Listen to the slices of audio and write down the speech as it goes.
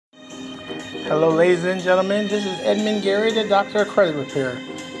Hello, ladies and gentlemen. This is Edmund Garey, the Doctor of Credit Repair.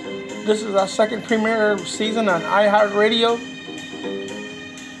 This is our second premiere season on iHeartRadio,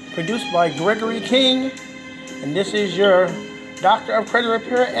 produced by Gregory King, and this is your Doctor of Credit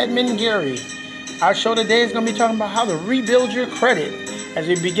Repair, Edmund Garey. Our show today is going to be talking about how to rebuild your credit. As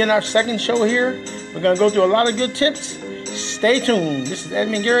we begin our second show here, we're going to go through a lot of good tips. Stay tuned. This is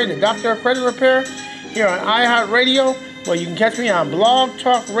Edmund Garey, the Doctor of Credit Repair, here on iHeartRadio. Well, you can catch me on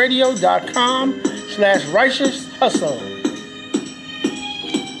blogtalkradio.com/righteous hustle.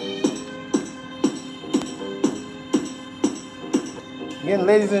 Again,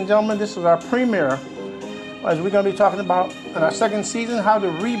 ladies and gentlemen, this is our premiere, as we're going to be talking about in our second season, how to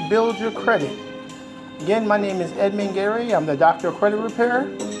rebuild your credit. Again, my name is Edmund Garey. I'm the Doctor of Credit Repair.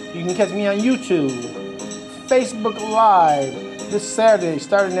 You can catch me on YouTube, Facebook Live this Saturday,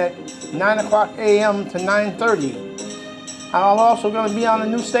 starting at 9 o'clock a.m. to 9:30. I'm also going to be on a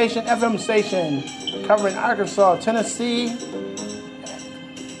new station, FM station, covering Arkansas, Tennessee,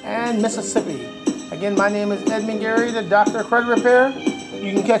 and Mississippi. Again, my name is Edmund Garey, the Doctor of Credit Repair.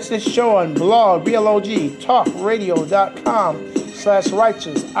 You can catch this show on blog,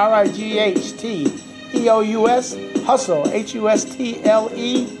 talkradio.com/righteous, RIGHTEOUS, hustle, HUSTLEENT.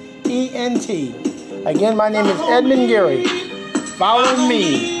 Again, my name is Edmund Garey. Follow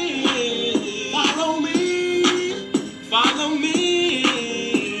me.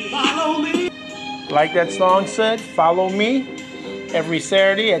 Like that song said, follow me every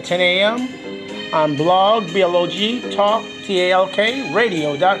Saturday at 10 a.m. on blog, talk,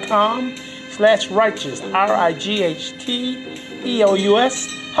 radio.com/righteous, RIGHTEOUS,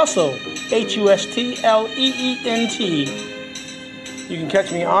 hustle, HUSTLEENT. You can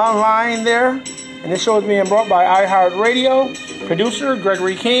catch me online there. And this show is being brought by iHeartRadio, producer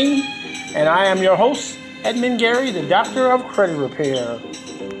Gregory King, and I am your host, Edmund Garey, the Doctor of Credit Repair.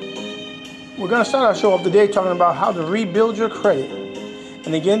 We're going to start our show off today talking about how to rebuild your credit.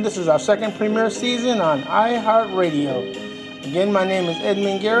 And again, this is our second premiere season on iHeartRadio. Again, my name is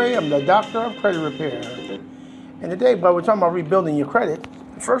Edmund Garey. I'm the Doctor of Credit Repair. And today, while we're talking about rebuilding your credit,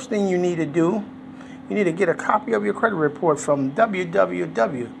 the first thing you need to do, you need to get a copy of your credit report from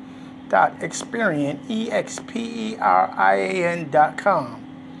www.experian.com.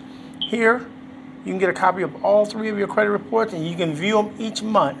 Here, you can get a copy of all three of your credit reports, and you can view them each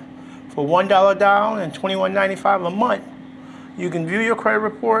month for $1 down and $21.95 a month. You can view your credit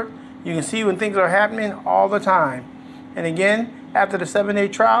report. You can see when things are happening all the time. And again, after the 7-day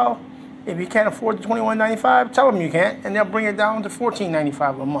trial, if you can't afford the $21.95, tell them you can't, and they'll bring it down to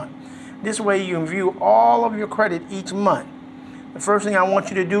 $14.95 a month. This way you can view all of your credit each month. The first thing I want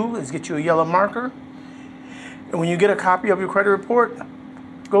you to do is get you a yellow marker. And when you get a copy of your credit report,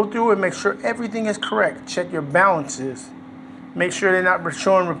 go through and make sure everything is correct. Check your balances. Make sure they're not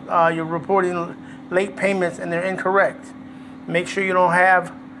showing you're reporting late payments and they're incorrect. Make sure you don't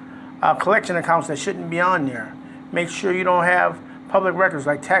have collection accounts that shouldn't be on there. Make sure you don't have public records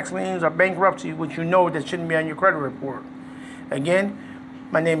like tax liens or bankruptcy, which you know that shouldn't be on your credit report. Again,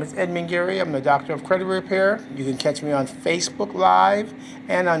 my name is Edmund Garey. I'm the Doctor of Credit Repair. You can catch me on Facebook Live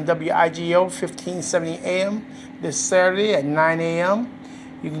and on WIGO 1570 AM this Saturday at 9 a.m.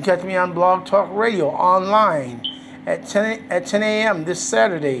 You can catch me on Blog Talk Radio online at 10 a.m. this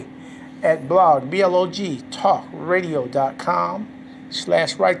Saturday at blog,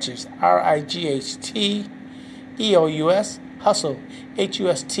 talkradio.com/righteous, RIGHTEOUS, hustle,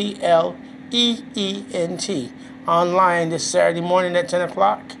 HUSTLEENT, online this Saturday morning at 10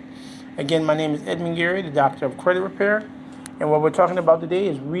 o'clock. Again, my name is Edmund Garey, the Doctor of Credit Repair, and what we're talking about today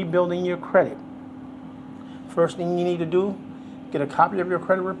is rebuilding your credit. First thing you need to do, get a copy of your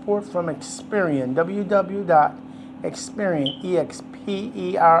credit report from Experian,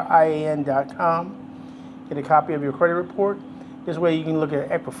 www.experian.com. Get a copy of your credit report. This way you can look at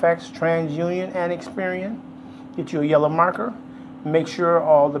Equifax, TransUnion, and Experian. Get you a yellow marker. Make sure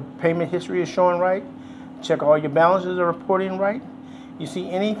all the payment history is showing right. Check all your balances are reporting right. You see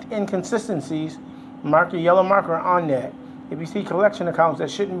any inconsistencies, mark your yellow marker on that. If you see collection accounts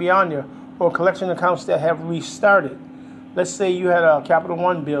that shouldn't be on there, or collection accounts that have restarted, let's say you had a Capital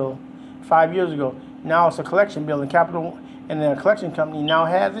One bill 5 years ago. Now it's a collection bill, and the collection company now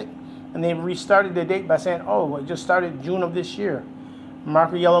has it, and they've restarted the date by saying, "Oh, it just started June of this year."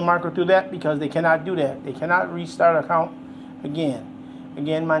 Mark a yellow marker through that because they cannot do that. They cannot restart an account again.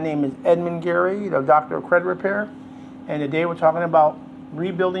 Again, my name is Edmund Garey, the Doctor of Credit Repair, and today we're talking about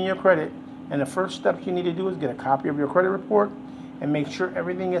rebuilding your credit. And the first step you need to do is get a copy of your credit report and make sure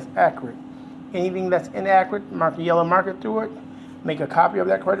everything is accurate. Anything that's inaccurate, mark a yellow marker through it. Make a copy of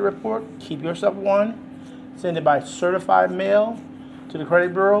that credit report. Keep yourself one. Send it by certified mail to the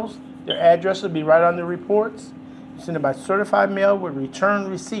credit bureaus. Their address will be right on the reports. You send it by certified mail with return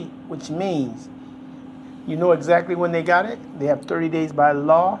receipt, which means you know exactly when they got it. They have 30 days by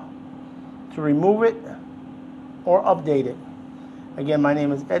law to remove it or update it. Again, my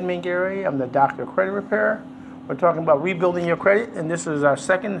name is Edmund Garey. I'm the Doctor of Credit Repair. We're talking about rebuilding your credit, and this is our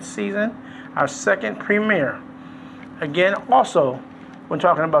second season, our second premiere. Again, also, when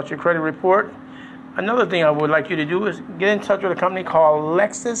talking about your credit report, another thing I would like you to do is get in touch with a company called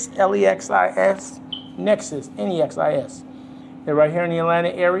Lexis, L-E-X-I-S, Nexus, N-E-X-I-S. They're right here in the Atlanta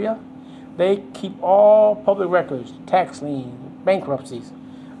area. They keep all public records, tax liens, bankruptcies.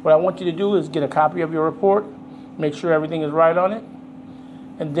 What I want you to do is get a copy of your report, make sure everything is right on it,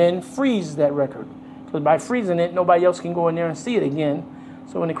 and then freeze that record. Because by freezing it, nobody else can go in there and see it again.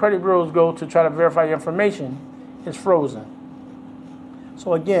 So when the credit bureaus go to try to verify your information, it's frozen.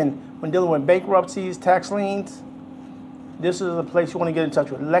 So again, when dealing with bankruptcies, tax liens, this is the place you want to get in touch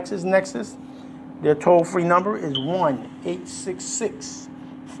with. LexisNexis. Their toll-free number is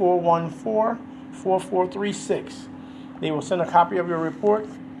 1-866-414-4436. They will send a copy of your report,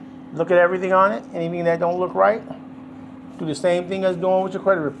 look at everything on it, anything that don't look right. Do the same thing as doing with your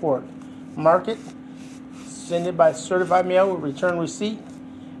credit report. Mark it, send it by certified mail with return receipt,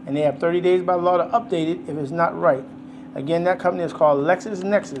 and they have 30 days by law to update it if it's not right. Again, that company is called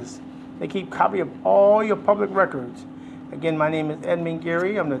LexisNexis. They keep a copy of all your public records. Again, my name is Edmund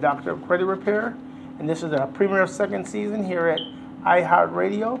Garey. I'm the Doctor of Credit Repair, and this is our premier second season here at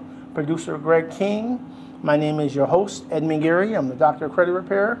iHeartRadio. Producer Greg King. My name is your host, Edmund Garey. I'm the Doctor of Credit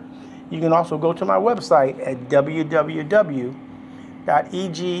Repair. You can also go to my website at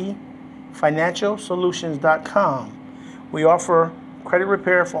www.egfinancialsolutions.com. We offer credit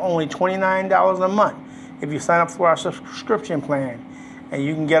repair for only $29 a month if you sign up for our subscription plan, and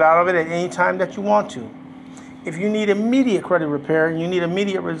you can get out of it at any time that you want to. If you need immediate credit repair and you need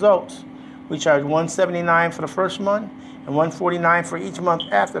immediate results, we charge $179 for the first month and $149 for each month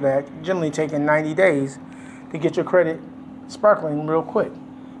after that, generally taking 90 days to get your credit sparkling real quick.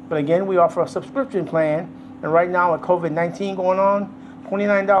 But again, we offer a subscription plan, and right now with COVID-19 going on,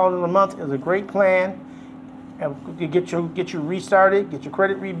 $29 a month is a great plan to get you restarted, get your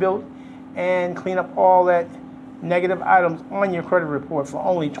credit rebuilt, and clean up all that negative items on your credit report for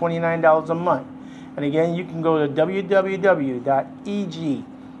only $29 a month. And again, you can go to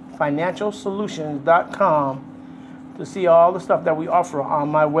www.egfinancialsolutions.com to see all the stuff that we offer on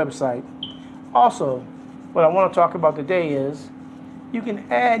my website. Also, what I want to talk about today is you can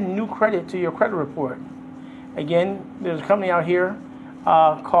add new credit to your credit report. Again, there's a company out here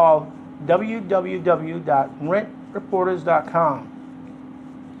called www.rentreporters.com.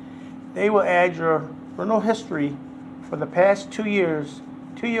 They will add your rental history for the past 2 years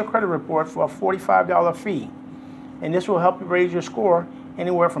to your credit report for a $45 fee. And this will help you raise your score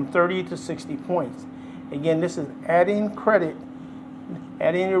anywhere from 30 to 60 points. Again, this is adding credit,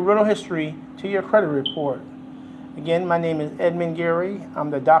 adding your rental history to your credit report. Again, my name is Edmund Garey. I'm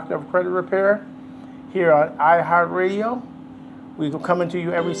the Doctor of Credit Repair here on iHeartRadio. We will come into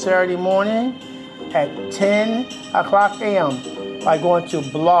you every Saturday morning at 10 o'clock a.m. by going to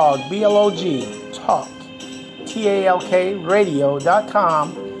blog, B-L-O-G, talk, T-A-L-K,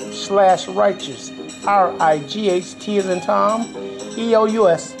 radio.com/righteous, R-I-G-H-T as in Tom,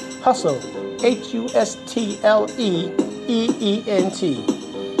 E-O-U-S, hustle, H-U-S-T-L-E-E-E-N-T.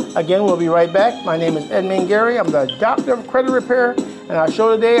 Again, we'll be right back. My name is Edmund Garey. I'm the Doctor of Credit Repair, and our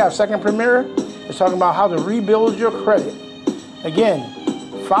show today, our second premiere, is talking about how to rebuild your credit. Again,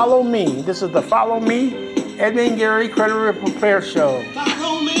 follow me. This is the Follow Me, Edmund Garey Credit Repair Show.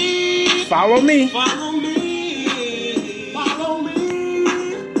 Follow me. Follow me. Follow me. Follow me.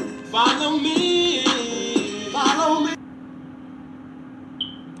 Follow me. Follow me.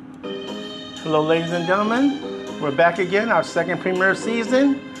 Hello, ladies and gentlemen. We're back again, our second premiere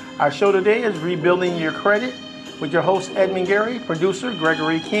season. Our show today is Rebuilding Your Credit with your host, Edmund Garey, producer,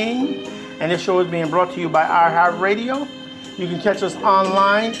 Gregory King. And this show is being brought to you by iHeartRadio. You can catch us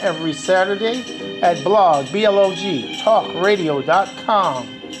online every Saturday at blog, B-L-O-G,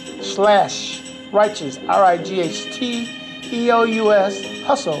 talkradio.com/righteous, R-I-G-H-T-E-O-U-S,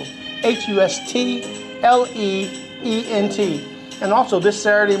 hustle, H-U-S-T-L-E-E-N-T. And also this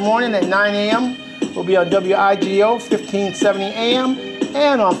Saturday morning at 9 a.m., we'll be on WIGO 1570 AM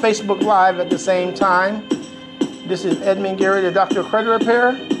and on Facebook Live at the same time. This is Edmund Garey, the Doctor of Credit Repair.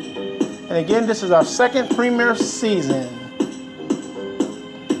 And again, this is our second premiere season.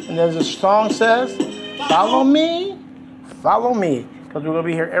 And there's a song says, follow me, because we're going to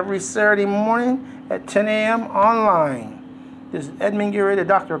be here every Saturday morning at 10 a.m. online. This is Edmund Garey, the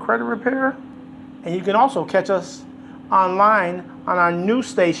Doctor of Credit Repair. And you can also catch us online On our new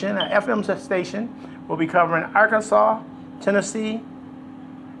station, our FM station, we'll be covering Arkansas, Tennessee,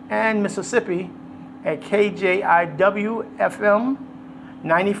 and Mississippi at KJIW FM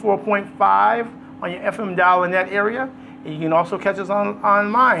 94.5 on your FM dial in that area. And you can also catch us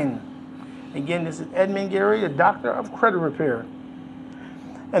online. Again, this is Edmund Garey, the Doctor of Credit Repair.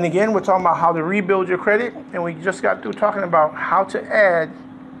 And again, we're talking about how to rebuild your credit, and we just got through talking about how to add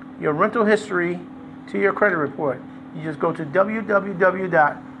your rental history to your credit report. You just go to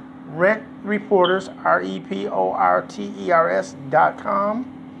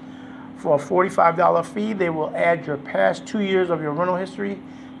www.reporters.com. For a $45 fee, they will add your past 2 years of your rental history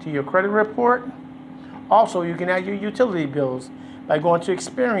to your credit report. Also, you can add your utility bills by going to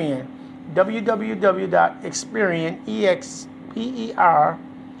Experian,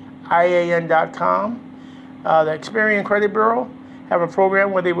 www.experian.com. The Experian Credit Bureau have a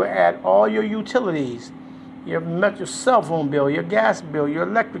program where they will add all your utilities, your cell phone bill, your gas bill, your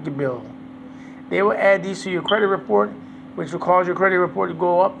electric bill. They will add these to your credit report, which will cause your credit report to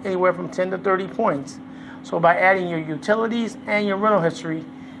go up anywhere from 10 to 30 points. So by adding your utilities and your rental history,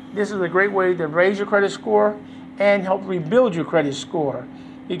 this is a great way to raise your credit score and help rebuild your credit score.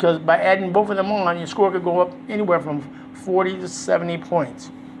 Because by adding both of them on, your score could go up anywhere from 40 to 70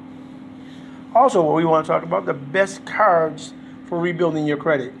 points. Also, what we want to talk about, the best cards for rebuilding your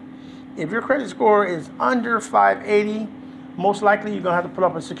credit. If your credit score is under 580, most likely you're going to have to put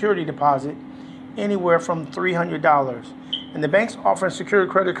up a security deposit anywhere from $300. And the banks offering secured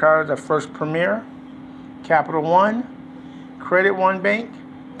credit cards are First Premier, Capital One, Credit One Bank,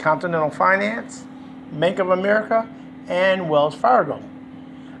 Continental Finance, Bank of America, and Wells Fargo.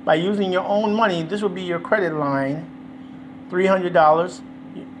 By using your own money, this will be your credit line, $300,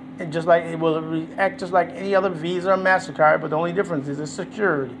 and just like it will act just like any other Visa or MasterCard, but the only difference is it's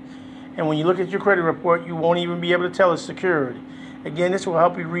secured. And when you look at your credit report, you won't even be able to tell it's secured. Again, this will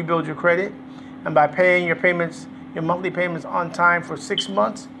help you rebuild your credit, and by paying your payments, your monthly payments on time for 6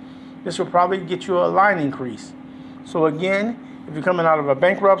 months, this will probably get you a line increase. So again, if you're coming out of a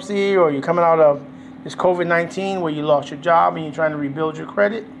bankruptcy or you're coming out of this COVID-19 where you lost your job and you're trying to rebuild your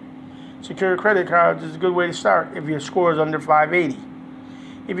credit, secured credit cards is a good way to start if your score is under 580.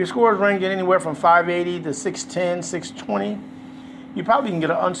 If your score is ranging anywhere from 580 to 610, 620, you probably can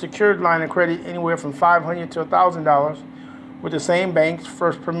get an unsecured line of credit anywhere from $500 to $1,000 with the same banks,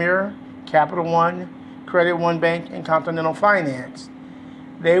 First Premier, Capital One, Credit One Bank, and Continental Finance.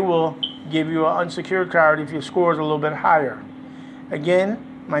 They will give you an unsecured card if your score is a little bit higher. Again,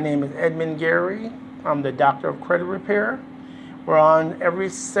 my name is Edmund Garey. I'm the Doctor of Credit Repair. We're on every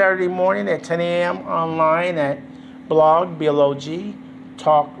Saturday morning at 10 a.m. online at blog, B-L-O-G,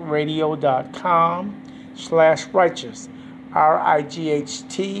 talkradio.com/righteous,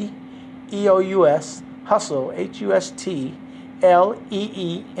 RIGHT, hustle, HUSTLEENT.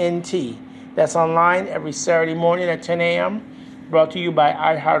 That's online every Saturday morning at 10 a.m. Brought to you by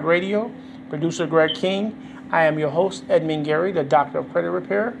iHeartRadio, producer Greg King. I am your host, Edmund Garey, the Doctor of Credit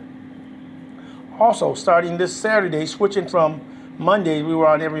Repair. Also, starting this Saturday, switching from Mondays, we were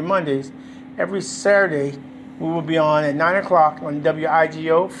on every Mondays. Every Saturday, we will be on at 9 o'clock on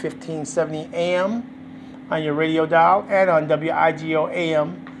WIGO 1570 AM on your radio dial and on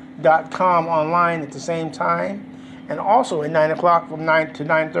WIGOAM.com online at the same time. And also at 9 o'clock from 9 to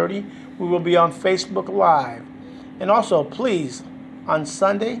 9:30, we will be on Facebook Live. And also, please, on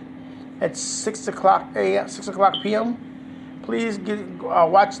Sunday at 6 o'clock p.m., please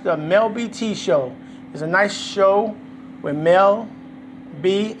watch the Mel B.T. show. It's a nice show with Mel,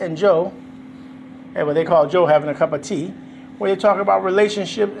 B, and Joe, and what they call Joe having a cup of tea, where they talk about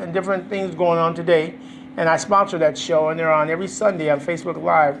relationships and different things going on today. And I sponsor that show, and they're on every Sunday on Facebook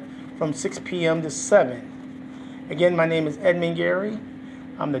Live from 6 p.m. to 7. Again, my name is Edmund Garey.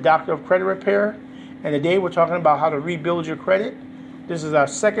 I'm the Doctor of Credit Repair, and today we're talking about how to rebuild your credit. This is our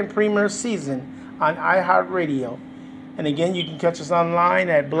second premiere season on iHeartRadio. And again, you can catch us online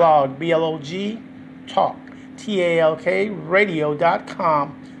at blog, B-L-O-G, talk, T-A-L-K,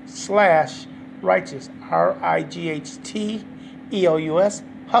 radio.com/righteous, RIGHTEOUS,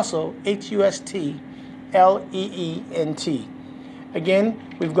 hustle, HUSTLEENT. Again,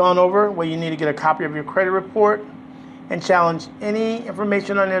 we've gone over where you need to get a copy of your credit report and challenge any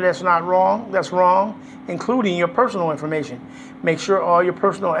information on there that's wrong, including your personal information. Make sure all your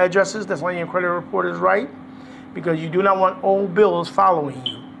personal addresses that's on your credit report is right, because you do not want old bills following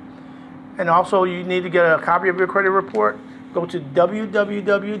you. And also, you need to get a copy of your credit report. Go to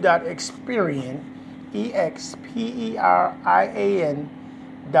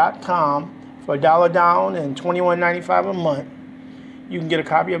www.experian.com for $1 down and $21.95 a month. You can get a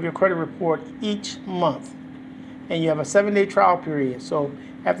copy of your credit report each month. and you have a 7-day trial period. So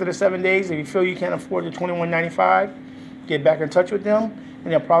after the 7 days, if you feel you can't afford the $21.95, get back in touch with them,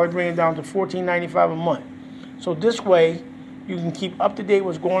 and they'll probably bring it down to $14.95 a month. So this way, you can keep up to date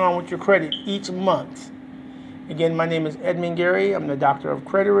what's going on with your credit each month. Again, my name is Edmund Garey. I'm the doctor of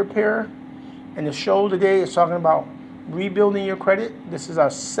credit repair, and the show today is talking about rebuilding your credit. This is our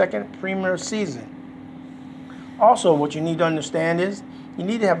second premier season. Also, what you need to understand is you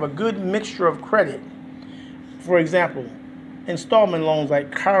need to have a good mixture of credit. For example, installment loans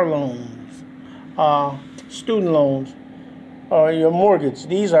like car loans, student loans, or your mortgage.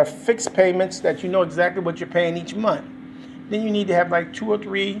 These are fixed payments that you know exactly what you're paying each month. Then you need to have like 2 or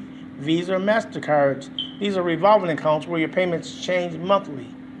 3 Visa or MasterCards. These are revolving accounts where your payments change monthly.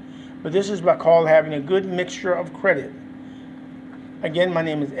 But this is called having a good mixture of credit. Again, my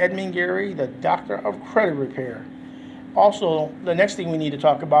name is Edmund Garey, the doctor of credit repair. Also, the next thing we need to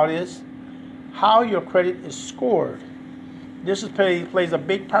talk about is how your credit is scored. This plays a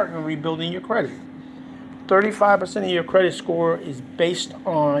big part in rebuilding your credit. 35% of your credit score is based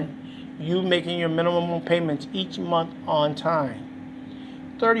on you making your minimum payments each month on time.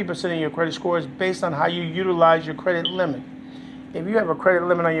 30% of your credit score is based on how you utilize your credit limit. If you have a credit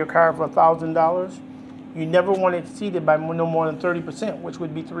limit on your card for $1,000, you never want to exceed it by no more than 30%, which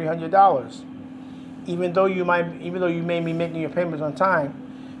would be $300. Even though you may be making your payments on time,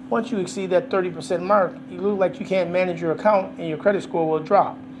 once you exceed that 30% mark, you look like you can't manage your account and your credit score will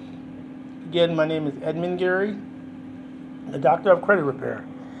drop. Again, my name is Edmund Garey, the doctor of credit repair.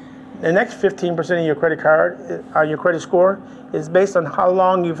 The next 15% of your your credit score is based on how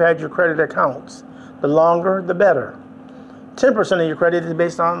long you've had your credit accounts. The longer, the better. 10% of your credit is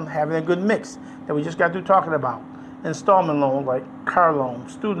based on having a good mix that we just got through talking about. Installment loans like car loan,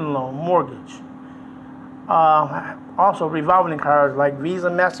 student loan, mortgage. Also revolving cards like Visa,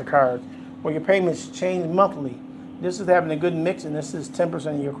 MasterCards, where your payments change monthly. This is having a good mix, and this is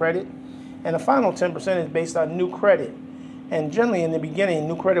 10% of your credit. And the final 10% is based on new credit. And generally in the beginning,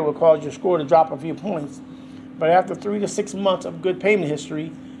 new credit will cause your score to drop a few points. But after 3 to 6 months of good payment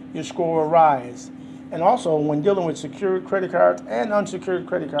history, your score will rise. And also, when dealing with secured credit cards and unsecured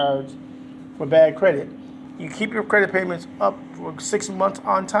credit cards for bad credit, you keep your credit payments up for 6 months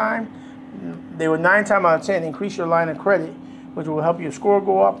on time. They will 9 times out of 10 increase your line of credit, which will help your score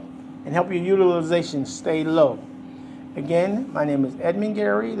go up and help your utilization stay low. Again, my name is Edmund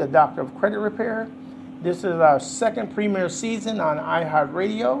Garey, the doctor of credit repair. This is our second premiere season on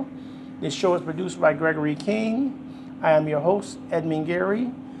iHeartRadio. This show is produced by Gregory King. I am your host, Edmund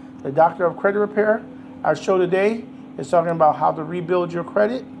Garey, the doctor of credit repair. Our show today is talking about how to rebuild your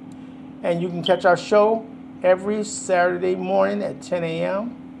credit. And you can catch our show every Saturday morning at 10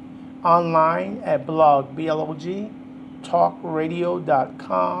 a.m. online at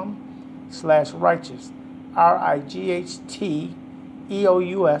blogtalkradio.com/righteous, RIGHTEOUS,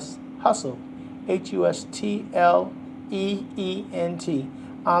 hustle, HUSTLEENT,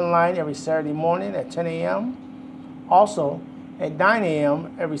 online every Saturday morning at 10 a.m. Also at 9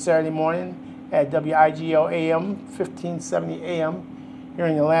 a.m. every Saturday morning at WIGO AM 1570 AM here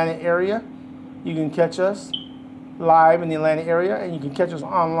in the Atlanta area. You can catch us live in the Atlanta area, and you can catch us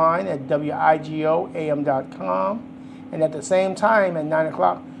online at wigoam.com. And at the same time at 9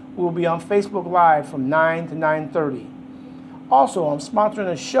 o'clock, we'll be on Facebook Live from 9 to 9:30. Also, I'm sponsoring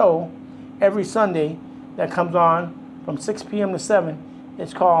a show every Sunday that comes on from 6 p.m. to 7.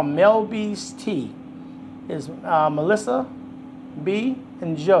 It's called Mel B's Tea. It's Melissa, B,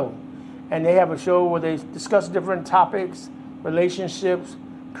 and Joe. And they have a show where they discuss different topics, relationships,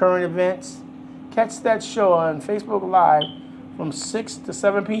 current events. Catch that show on Facebook Live from 6 to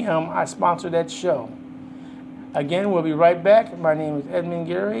 7 p.m. I sponsor that show. Again, we'll be right back. My name is Edmund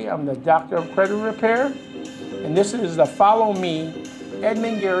Garey. I'm the doctor of credit repair. And this is the Follow Me,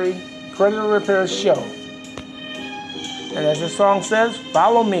 Edmund Garey Credit Repair Show. And as the song says,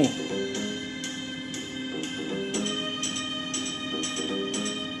 follow me.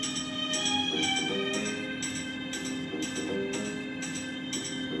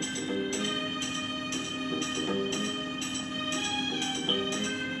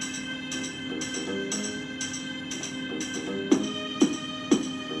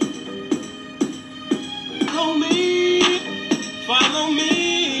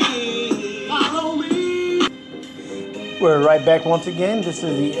 We're right back once again. This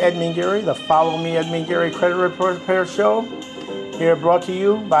is the Edmund Garey, the Follow Me Edmund Garey Credit Repair Show. Here brought to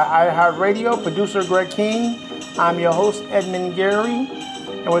you by iHeartRadio, producer Greg King. I'm your host, Edmund Garey,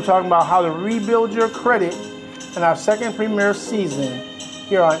 and we're talking about how to rebuild your credit in our second premiere season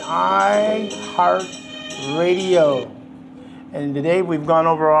here on iHeartRadio. And today we've gone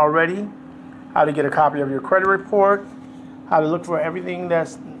over already how to get a copy of your credit report, how to look for anything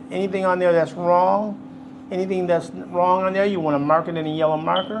on there that's wrong. Anything that's wrong on there, you want to mark it in a yellow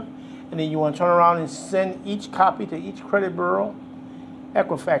marker, and then you want to turn around and send each copy to each credit bureau.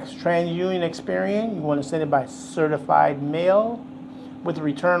 Equifax, TransUnion, Experian, you want to send it by certified mail with a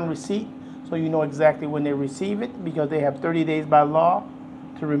return receipt, so you know exactly when they receive it, because they have 30 days by law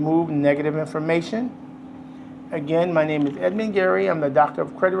to remove negative information. Again, my name is Edmund Garey. I'm the Doctor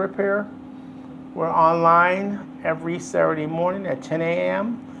of Credit Repair. We're online every Saturday morning at 10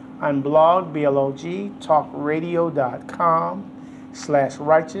 a.m. on blog, BLOG,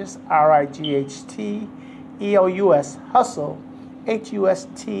 talkradio.com/righteous, RIGHT, hustle,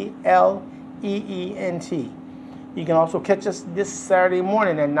 HUSTLEENT. You can also catch us this Saturday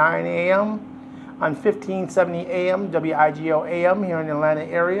morning at 9 a.m. on 1570 AM WIGO AM here in the Atlanta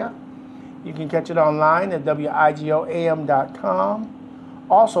area. You can catch it online at wigoam.com.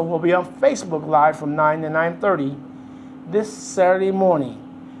 Also, we'll be on Facebook Live from 9 to 9:30 this Saturday morning.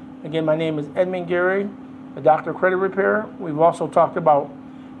 Again, my name is Edmund Garey, the Doctor of Credit Repair. We've also talked about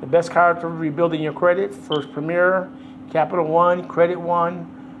the best card for rebuilding your credit: First Premier, Capital One, Credit One,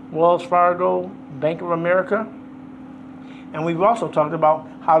 Wells Fargo, Bank of America. And we've also talked about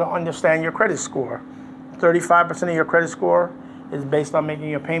how to understand your credit score. 35% of your credit score is based on making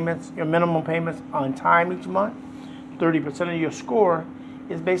your payments, your minimum payments on time each month. 30% of your score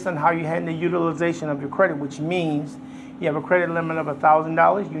is based on how you handle the utilization of your credit, which means you have a credit limit of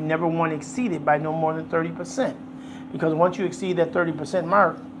 $1,000. You never want to exceed it by no more than 30%. Because once you exceed that 30%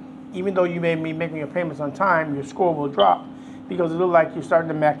 mark, even though you may be making your payments on time, your score will drop because it looks like you're starting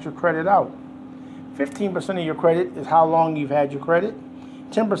to max your credit out. 15% of your credit is how long you've had your credit.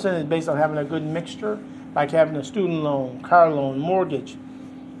 10% is based on having a good mixture, like having a student loan, car loan, mortgage,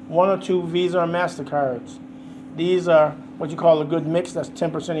 1 or 2 Visa or MasterCards. These are what you call a good mix. That's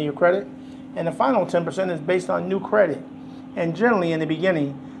 10% of your credit. And the final 10% is based on new credit. And generally, in the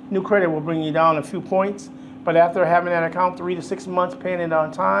beginning, new credit will bring you down a few points. But after having that account 3 to 6 months, paying it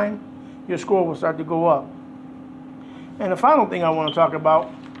on time, your score will start to go up. And the final thing I want to talk about,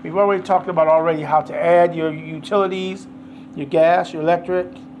 we've already talked about how to add your utilities, your gas, your electric,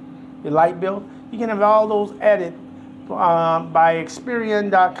 your light bill. You can have all those added by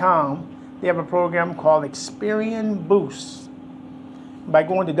Experian.com. They have a program called Experian Boost. By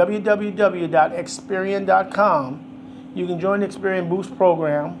going to www.experian.com, you can join the Experian Boost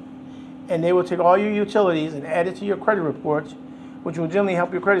program, and they will take all your utilities and add it to your credit reports, which will generally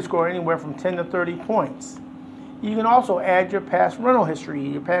help your credit score anywhere from 10 to 30 points. You can also add your past rental history,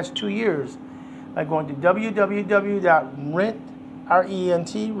 your past 2 years, by going to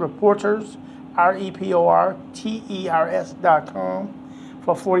www.reporters.com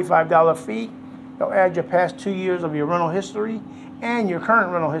for a $45 fee. They'll add your past 2 years of your rental history and your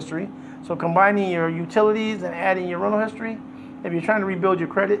current rental history. So combining your utilities and adding your rental history, if you're trying to rebuild your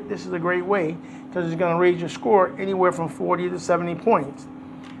credit, this is a great way because it's going to raise your score anywhere from 40 to 70 points.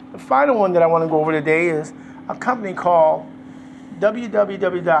 The final one that I want to go over today is a company called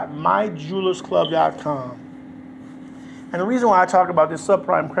www.myjewelersclub.com. And the reason why I talk about this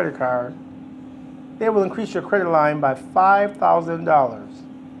subprime credit card, they will increase your credit line by $5,000.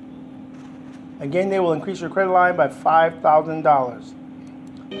 Again, they will increase your credit line by $5,000.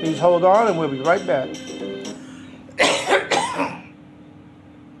 Please hold on and we'll be right back.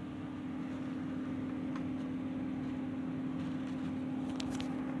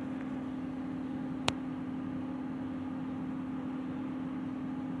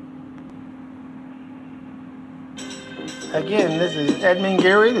 Again, this is Edmund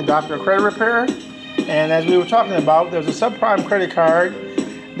Garey, the Doctor of Credit Repair. And as we were talking about, there's a subprime credit card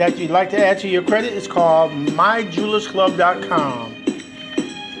that you'd like to add to your credit. It's called myjewelersclub.com.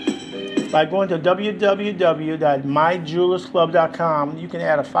 By going to www.myjewelersclub.com, you can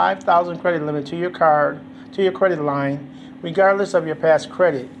add a $5,000 credit limit to your card, to your credit line, regardless of your past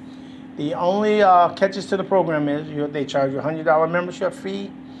credit. The only catches to the program is they charge you a $100 membership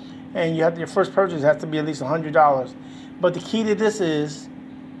fee, and your first purchase has to be at least $100. But the key to this is,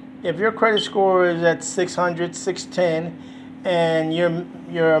 if your credit score is at 600, 610, and your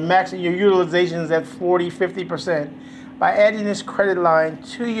utilization is at 40, 50%, by adding this credit line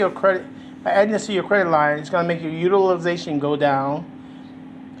to your credit, it's going to make your utilization go down.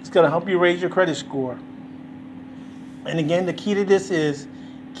 It's going to help you raise your credit score. And again, the key to this is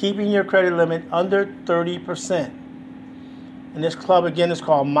keeping your credit limit under 30%. And this club, again, is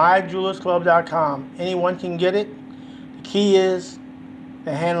called myjewelersclub.com. Anyone can get it. The key is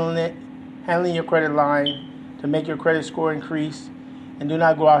to handling your credit line to make your credit score increase, and do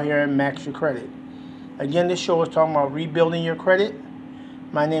not go out here and max your credit. Again, this show is talking about rebuilding your credit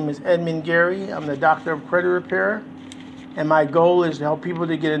My name is Edmund Garey. I'm the doctor of credit repair, and my goal is to help people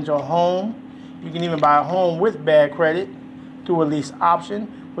to get into a home. You can even buy a home with bad credit through a lease option,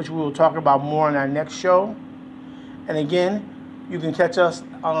 which we will talk about more in our next show. And again, you can catch us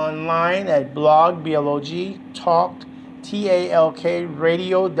online at blog, B-L-O-G, talk, T-A-L-K,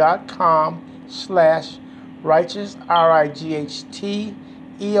 radio.com/righteous,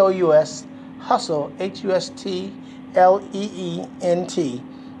 R-I-G-H-T-E-O-U-S, hustle, H-U-S-T-L-E-E-N-T.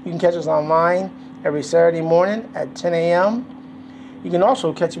 You can catch us online every Saturday morning at 10 a.m. You can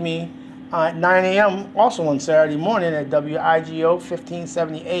also catch me at 9 a.m. also on Saturday morning at WIGO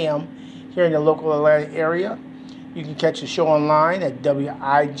 1570 a.m. here in the local Atlanta area. You can catch the show online at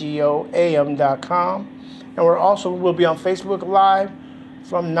wigoam.com. And we'll be on Facebook Live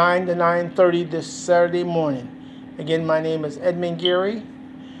from 9 to 9:30 this Saturday morning. Again, my name is Edmund Garey.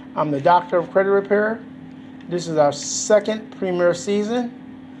 I'm the doctor of credit repair. This is our second premiere season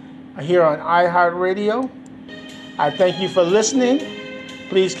here on iHeartRadio. I thank you for listening.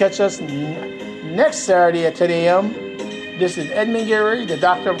 Please catch us next Saturday at 10 a.m. This is Edmund Garey, the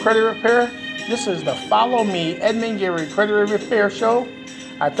doctor of credit repair. This is the Follow Me Edmund Garey Credit Repair Show.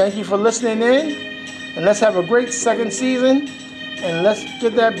 I thank you for listening in, and let's have a great second season, and let's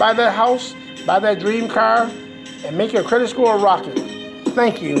buy that house, buy that dream car, and make your credit score rocket.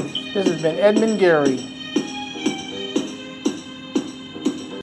 Thank you. This has been Edmund Garey.